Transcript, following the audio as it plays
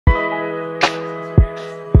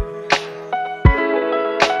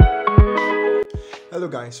Hello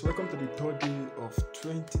guys, welcome to the third day of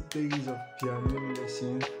 20 days of piano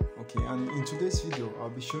lesson. Okay, and in today's video I'll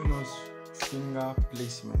be showing us finger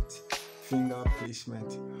placement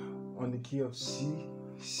on the key of C.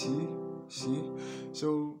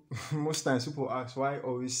 So most times people ask why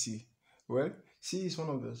always C. Well, C is one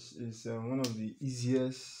of the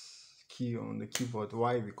easiest key on the keyboard.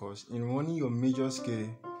 Why? Because in running your major scale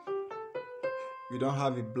you don't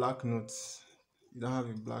have a black note.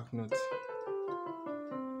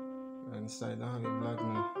 Understand? You don't have a black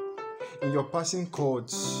note. In your passing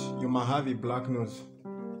chords, you might have a black note.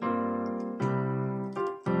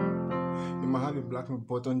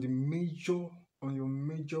 But on your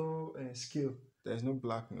major scale, there's no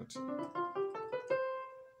black note.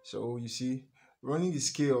 So you see, running the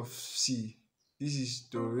scale of C, this is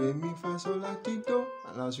do, re, mi, fa, sol, la, ti, do,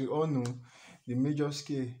 and as we all know, the major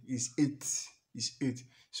scale is 8.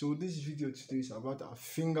 So this video today is about our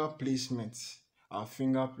finger placement.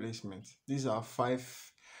 These are five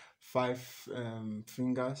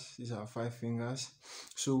fingers. These are 5 fingers.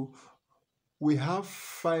 So we have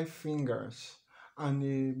 5 fingers, and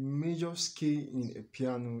a major scale in a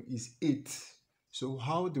piano is 8. So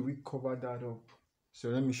how do we cover that up? So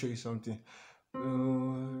let me show you something. Do,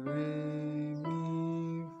 re,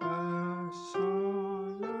 mi, fa,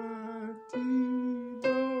 sol, la, ti,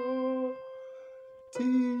 do,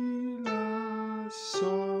 ti, la,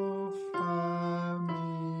 sol, fa, mi,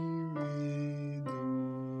 re,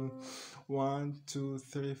 do. 1, 2,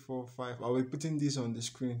 3, 4, 5. I'll be putting this on the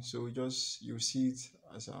screen, so you see it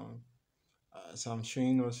as I'm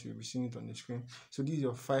showing us. You'll be seeing it on the screen. So these are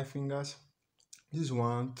your 5 fingers. This is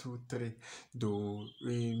 1, 2, 3. Do,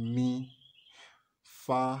 re, mi,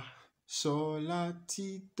 fa, sol, la,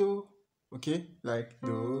 ti, do. Okay, like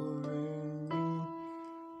do, re, mi.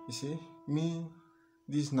 You see, mi.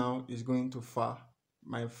 This now is going to fa.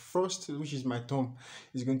 My first, which is my thumb,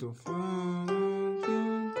 is going to fa, ti,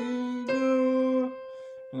 ti, do.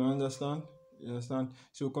 You understand?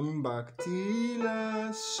 So coming back, ti,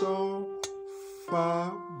 la, sol,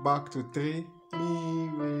 fa, back to 3, mi,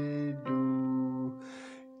 re, do.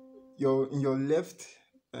 In your left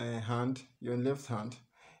hand,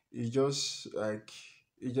 is just like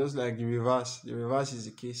the reverse. The reverse is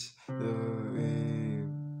the case.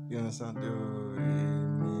 You understand? Do, re,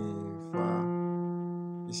 mi, fa.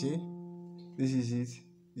 You see? This is it.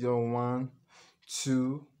 Your 1,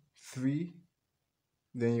 2, 3.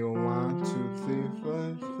 Then your 1, 2, 3,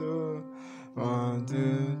 4, so 1,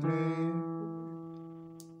 2,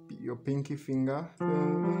 3. Your pinky finger.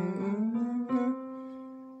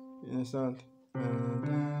 You understand? Do,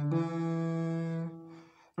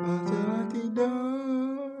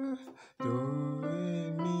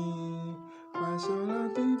 re, mi, fa, sol, la,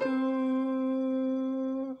 ti, do.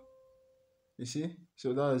 You see?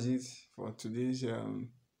 So that's it for today's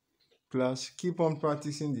class. Keep on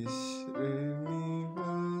practicing this. Re, mi,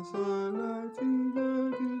 fa, sol, la, ti,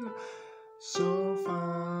 do, ti, do. So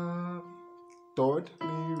fa, third,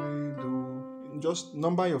 mi, re, do. Just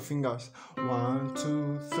number your fingers. 1,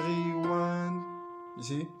 2, 3, 1. You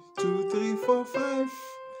see? 2, 3, 4, 5.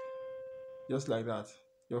 Just like that.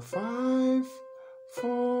 Your 5,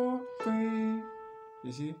 4, 3.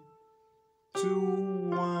 You see? 2,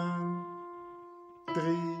 1, 3,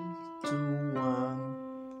 2, 1.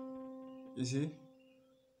 You see?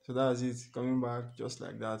 So that's it. Coming back just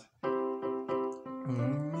like that.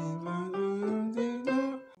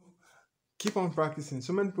 Keep on practicing.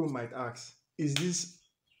 So many people might ask, is this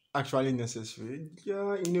actually necessary?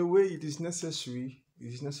 Yeah, in a way it is necessary.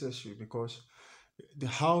 It is necessary because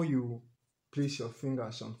how you place your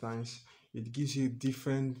fingers, sometimes it gives you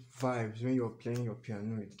different vibes when you're playing your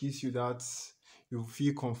piano. It gives you that you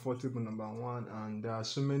feel comfortable, number one, and there are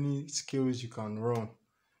so many skills you can run,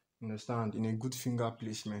 understand, in a good finger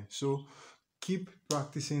placement. So keep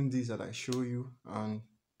practicing this that I show you, and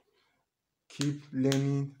keep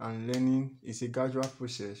learning. It's a gradual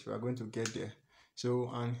process. We are going to get there. So,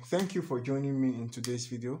 and thank you for joining me in today's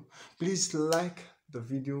video. Please like the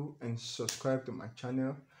video and subscribe to my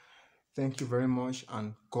channel. Thank you very much,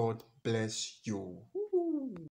 and God bless you.